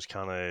 everyone was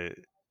kind of,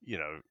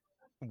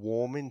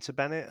 warming to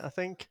Bennett, I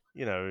think.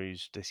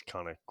 He's this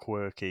kind of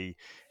quirky,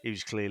 he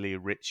was clearly a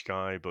rich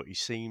guy, but he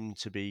seemed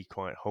to be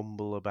quite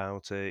humble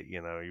about it.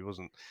 He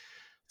wasn't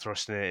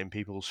thrusting it in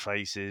people's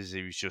faces.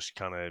 He was just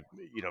kind of,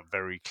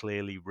 very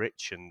clearly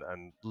rich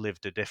and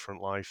lived a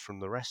different life from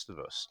the rest of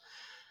us.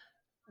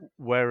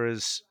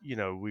 Whereas,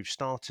 we've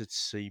started to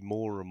see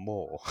more and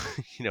more,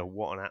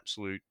 what an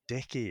absolute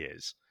dick he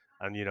is.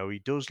 And,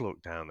 he does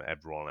look down at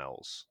everyone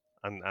else.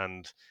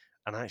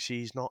 And actually,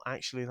 he's not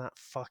actually that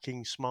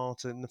fucking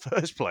smart in the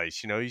first place.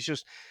 He's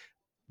just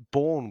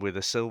born with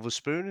a silver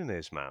spoon in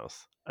his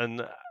mouth.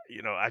 And,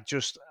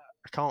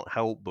 I can't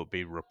help but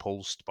be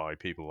repulsed by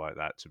people like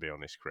that, to be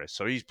honest, Chris.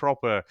 So he's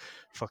proper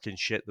fucking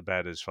shit the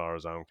bed as far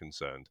as I'm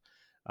concerned.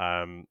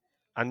 Um,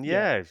 and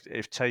Yeah. yeah,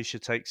 if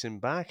Tasha takes him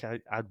back,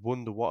 I'd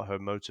wonder what her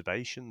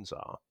motivations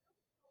are.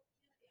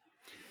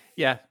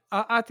 Yeah,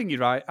 I think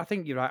you're right. I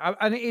think you're right.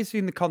 And it is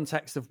in the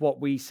context of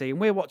what we see. And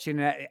we're watching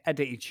an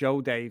edited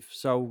show, Dave.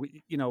 So,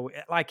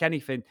 like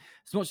anything,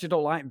 as much as I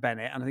don't like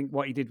Bennett, and I think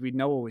what he did with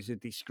Noah was a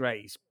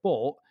disgrace,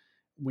 but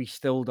we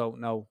still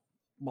don't know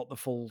what the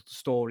full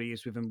story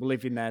is with him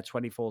living there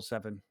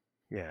 24/7.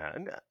 Yeah,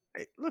 and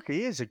look,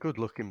 he is a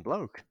good-looking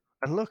bloke,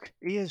 and look,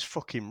 he is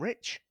fucking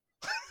rich.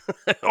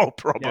 Or Yeah.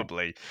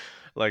 probably,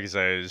 like I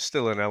say, there's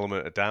still an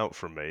element of doubt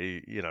from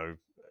me.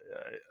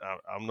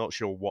 I'm not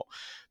sure what,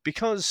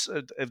 because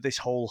of this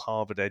whole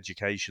Harvard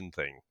education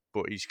thing.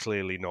 But he's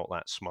clearly not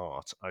that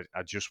smart.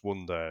 I just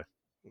wonder,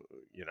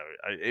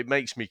 it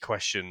makes me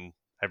question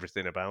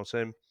everything about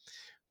him.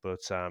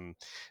 But now,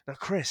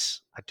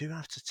 Chris, I do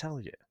have to tell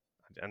you,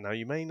 and now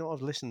you may not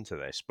have listened to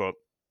this, but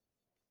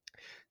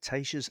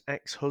Tasha's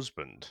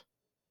ex-husband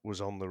was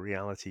on the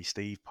Reality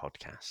Steve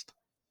podcast,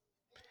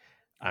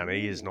 and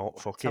he is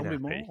not fucking Tell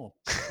me happy. more.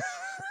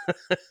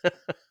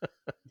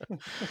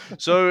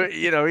 So,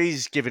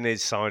 he's given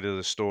his side of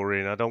the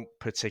story, and I don't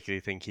particularly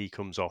think he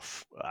comes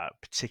off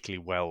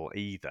particularly well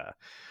either.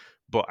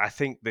 But I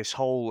think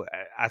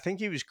I think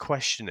he was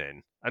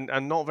questioning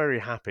and not very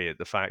happy at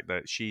the fact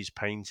that she's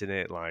painting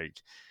it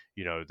like,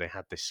 they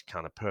had this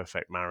kind of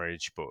perfect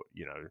marriage, but,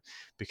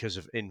 because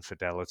of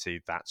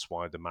infidelity, that's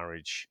why the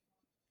marriage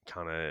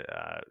kind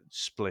of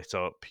split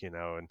up,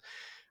 and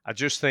I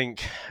just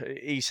think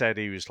he said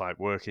he was like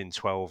working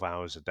 12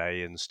 hours a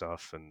day and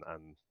stuff, and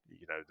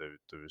there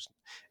was,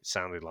 it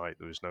sounded like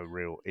there was no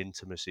real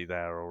intimacy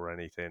there or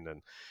anything,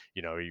 and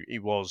he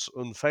was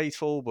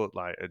unfaithful, but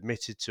like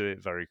admitted to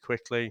it very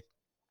quickly,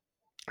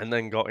 and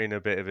then got in a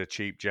bit of a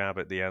cheap jab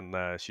at the end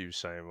there. She was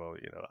saying, well,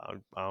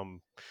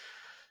 I'm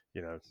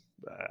you know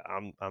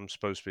I'm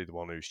supposed to be the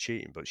one who's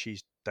cheating, but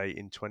she's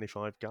dating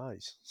 25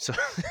 guys, so.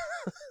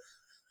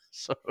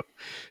 So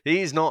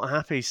he's not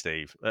happy,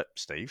 Steve.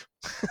 Steve.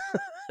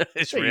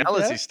 It's Steve,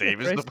 reality. yeah,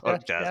 Steve is the Chris, yeah,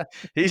 podcast. yeah.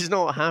 He's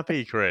not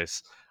happy,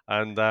 Chris.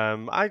 And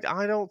I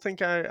don't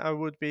think I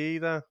would be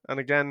either. And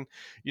again,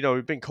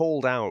 we've been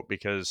called out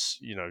because,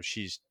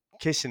 she's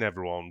kissing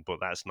everyone, but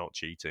that's not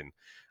cheating.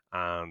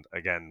 And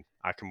again,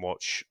 I can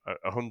watch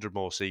 100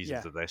 more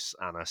seasons Yeah. of this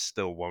and I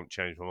still won't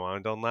change my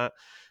mind on that.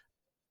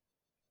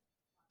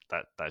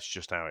 That's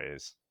just how it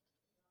is.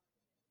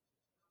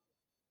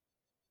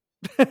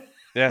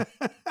 Yeah.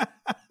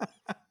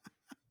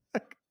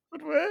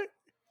 Good work.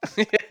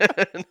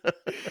 Yeah, no.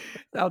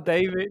 Now,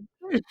 David,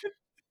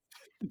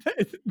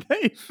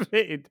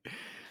 David,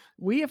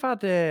 we have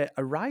had a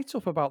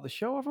write-up about the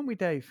show, haven't we,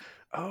 Dave?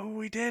 Oh,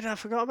 we did. I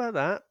forgot about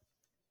that.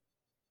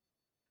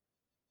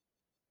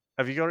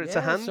 Have you got it to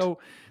Yeah, hand? so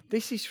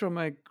this is from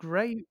a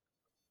great...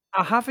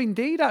 I have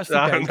indeed, actually,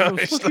 Oh, Dave, because I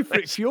was nice, looking for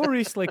it nice.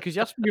 furiously because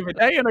you asked me the other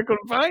day and I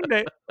couldn't find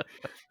it.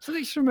 So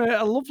it's from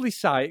a lovely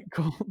site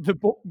called the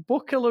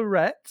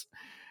Buckalorette.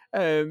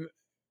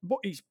 But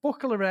it's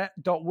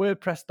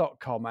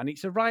buckalorette.wordpress.com, and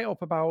it's a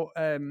write-up about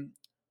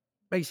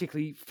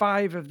basically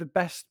 5 of the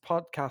best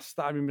podcasts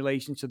that are in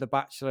relation to the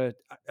Bachelor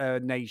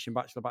Nation,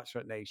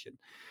 Bachelorette Nation.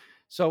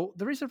 So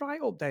there is a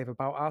write-up, Dave,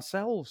 about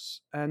ourselves,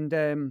 and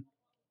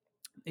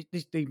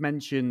they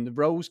mentioned the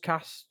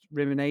Rosecast,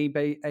 Rim and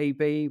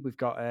AB. We've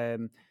got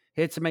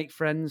Here to Make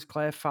Friends,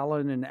 Claire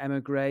Fallon and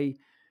Emma Gray.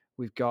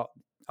 We've got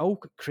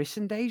Chris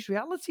and Dave's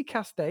reality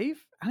cast,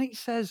 Dave, and it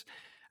says,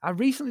 I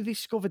recently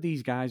discovered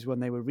these guys when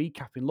they were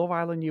recapping Love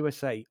Island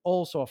USA.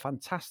 Also a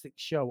fantastic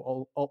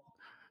show,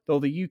 though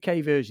the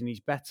UK version is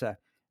better. Are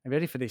you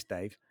ready for this,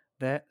 Dave?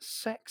 Their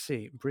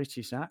sexy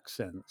British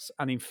accents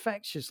and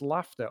infectious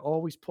laughter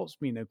always puts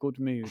me in a good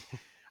mood.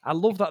 I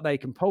love that they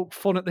can poke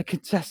fun at the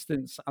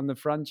contestants and the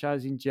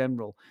franchise in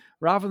general,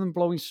 rather than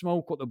blowing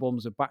smoke up the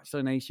bums of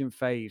Bachelor Nation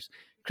faves.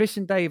 Chris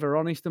and Dave are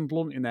honest and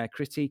blunt in their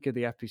critique of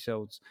the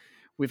episodes,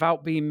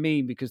 without being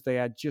mean because they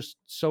are just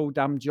so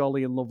damn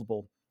jolly and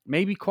lovable.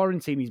 Maybe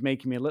quarantine is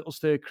making me a little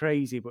stir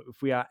crazy, but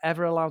if we are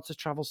ever allowed to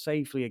travel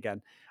safely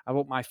again, I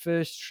want my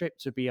first trip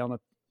to be on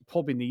a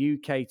pub in the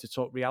UK to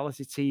talk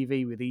reality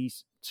TV with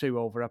these two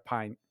over a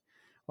pint.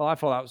 Well, I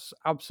thought that was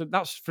absolute.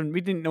 That's from...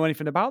 we didn't know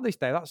anything about this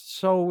day. That's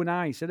so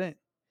nice, isn't it?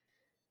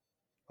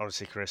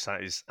 Honestly, Chris,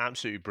 that is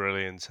absolutely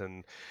brilliant.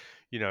 And,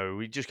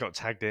 we just got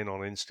tagged in on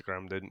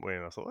Instagram, didn't we?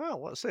 And I thought, oh,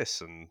 what's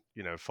this? And,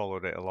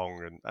 followed it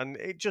along. And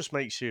it just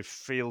makes you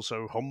feel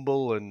so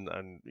humble and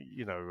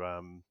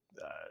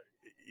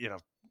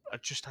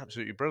just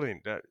absolutely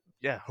brilliant.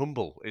 Yeah,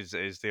 humble is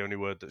the only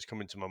word that's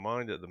coming to my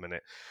mind at the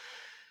minute.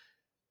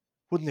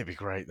 Wouldn't it be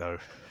great, though,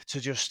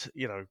 to just,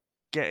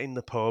 get in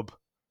the pub,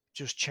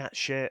 just chat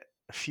shit,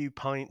 a few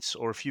pints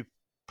or a few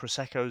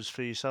Prosecco's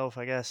for yourself,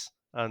 I guess,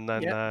 and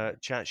then Yeah.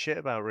 chat shit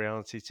about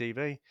reality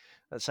TV?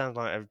 That sounds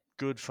like a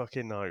good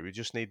fucking night. We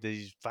just need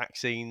these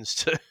vaccines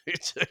to,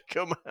 to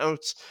come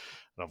out,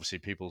 and obviously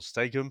people to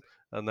take them,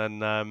 and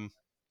then,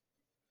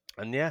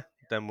 and yeah,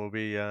 then we'll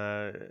be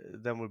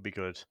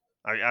good.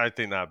 I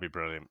think that'd be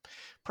brilliant.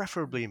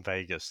 Preferably in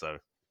Vegas, though.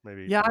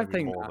 Maybe Yeah, I maybe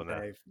think that, Dave. more than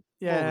a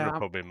Yeah.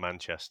 pub in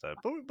Manchester,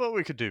 but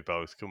we could do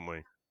both, couldn't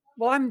we?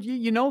 Well,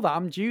 you know that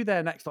I'm due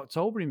there next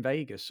October in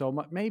Vegas,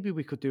 so maybe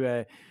we could do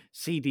a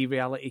CD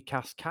reality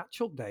cast catch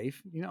up, Dave.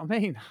 You know what I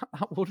mean?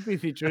 That would be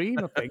the dream,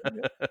 I think.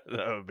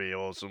 That would be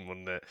awesome,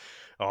 wouldn't it?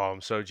 Oh,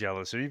 I'm so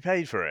jealous. Have you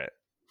paid for it?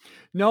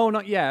 No,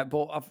 not yet,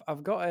 but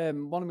I've got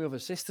one of my other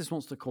sisters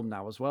wants to come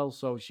now as well,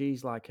 so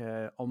she's like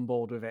on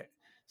board with it,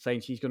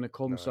 saying she's going to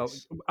come. So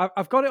Nice.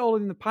 I've got it all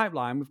in the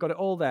pipeline. We've got it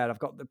all there. I've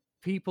got the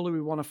people who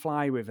we want to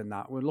fly with and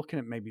that. We're looking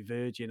at maybe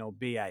Virgin or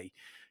BA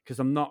because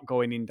I'm not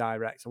going in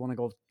direct. I want to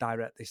go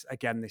direct this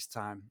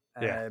time.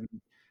 Yeah.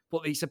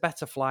 But it's a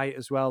better flight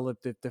as well.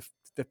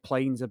 The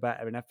planes are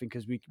better and everything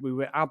because we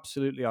were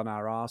absolutely on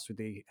our arse with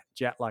the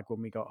jet lag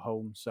when we got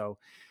home. So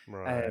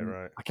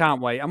Right. I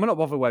can't wait. I'm not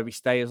bothered where we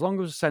stay as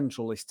long as it's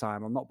central this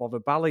time. I'm not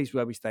bothered. Bally's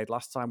where we stayed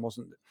last time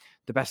wasn't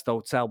the best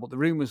hotel, but the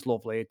room was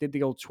lovely. It did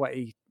the old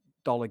 $20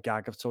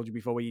 gag I've told you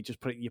before, where you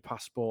just put it in your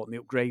passport, and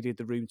they upgraded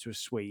the room to a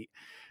suite.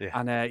 Yeah.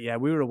 And yeah,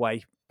 we were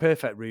away.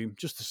 Perfect room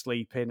just to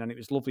sleep in, and it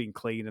was lovely and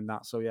clean and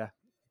that. So yeah,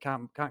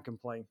 can't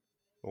complain.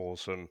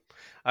 Awesome.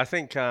 I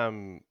think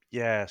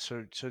yeah,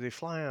 so they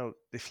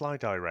fly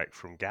direct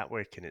from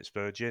Gatwick and it's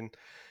Virgin,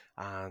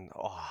 and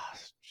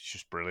it's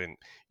just brilliant.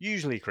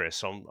 Usually,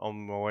 Chris,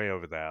 on my way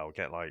over there, I'll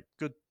get like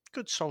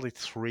good solid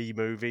 3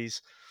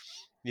 movies.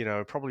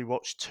 Probably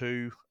watch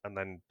 2 and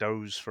then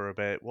doze for a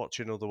bit,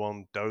 watch another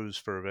one, doze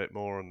for a bit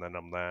more, and then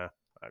I'm there.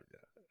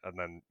 And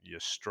then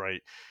you're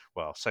straight,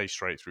 well, say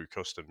straight through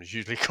customs.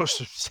 Usually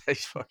customs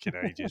takes fucking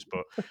ages,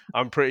 but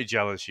I'm pretty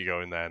jealous you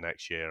go in there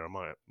next year. I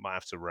might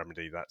have to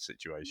remedy that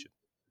situation.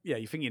 Yeah,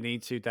 you think you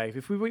need to, Dave?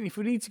 If we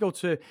need to go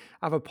to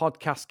have a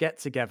podcast get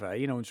together,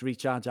 and to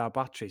recharge our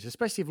batteries,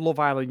 especially if Love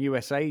Island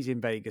USA is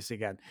in Vegas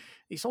again,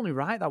 it's only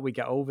right that we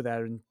get over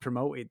there and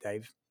promote it,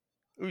 Dave.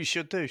 We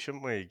should do,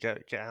 shouldn't we?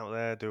 Get out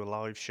there, do a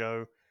live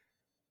show.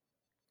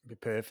 It'd be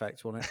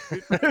perfect, wouldn't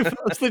it?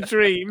 That's the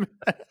dream.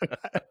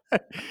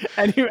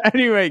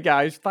 Anyway,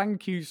 guys,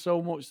 thank you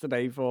so much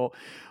today for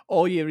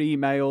all your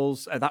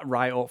emails. That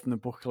write-up from the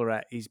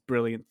Buckalorette is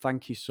brilliant.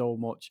 Thank you so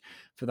much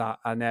for that.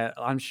 And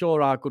I'm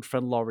sure our good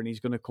friend Lauren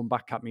is going to come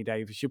back at me,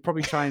 Dave. She'll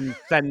probably try and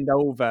send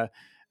over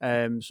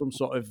some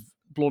sort of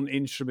blunt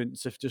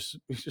instruments if just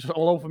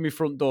I'll open my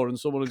front door and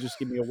someone will just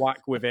give me a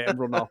whack with it and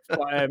run off.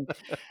 But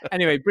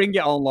anyway, bring it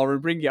on, Lauren,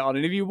 bring it on.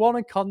 And if you want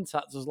to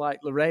contact us like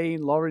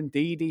Lorraine, Lauren,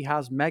 Dee Dee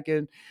has,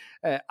 Megan,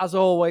 as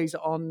always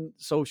on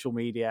social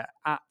media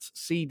at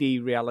CD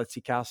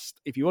RealityCast.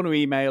 If you want to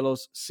email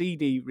us,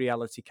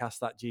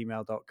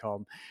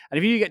 cdrealitycast@gmail.com. And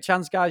if you get a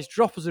chance, guys,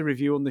 drop us a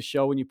review on the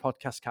show when your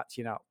podcast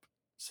catching up.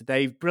 So,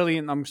 Dave,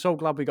 brilliant. I'm so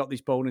glad we got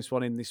this bonus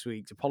one in this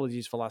week.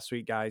 Apologies for last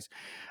week, guys.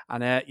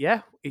 And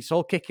yeah, it's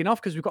all kicking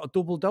off because we've got a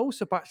double dose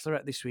of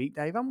Bachelorette this week,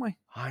 Dave, haven't we?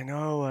 I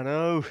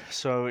know.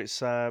 So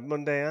it's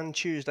Monday and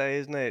Tuesday,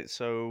 isn't it?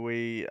 So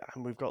we've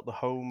got the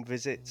home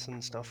visits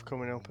and stuff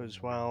coming up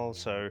as well.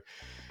 So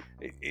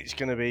it's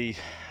going to be.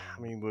 I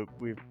mean,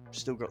 we've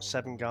still got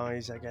 7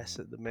 guys, I guess,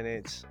 at the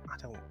minute. I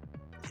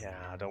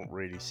don't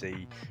really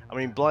see. I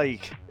mean,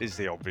 Blake is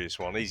the obvious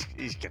one. He's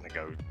going to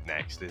go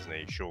next, isn't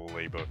he?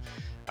 Surely, but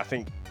I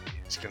think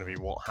it's going to be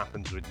what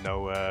happens with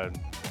Noah and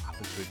what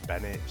happens with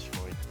Bennett. She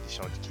might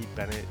decide to keep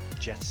Bennett,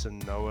 jettison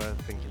Noah,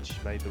 thinking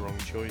she's made the wrong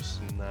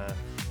choice. And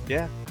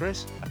yeah,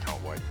 Chris, I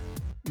can't wait.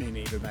 Me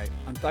neither, mate.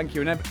 And thank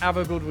you, and have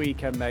a good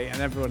weekend, mate, and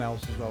everyone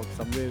else as well, because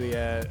I'm really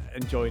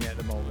enjoying it at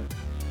the moment.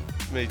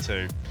 Me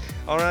too.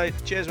 All right,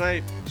 cheers,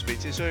 mate. Speak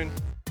to you soon.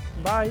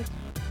 Bye.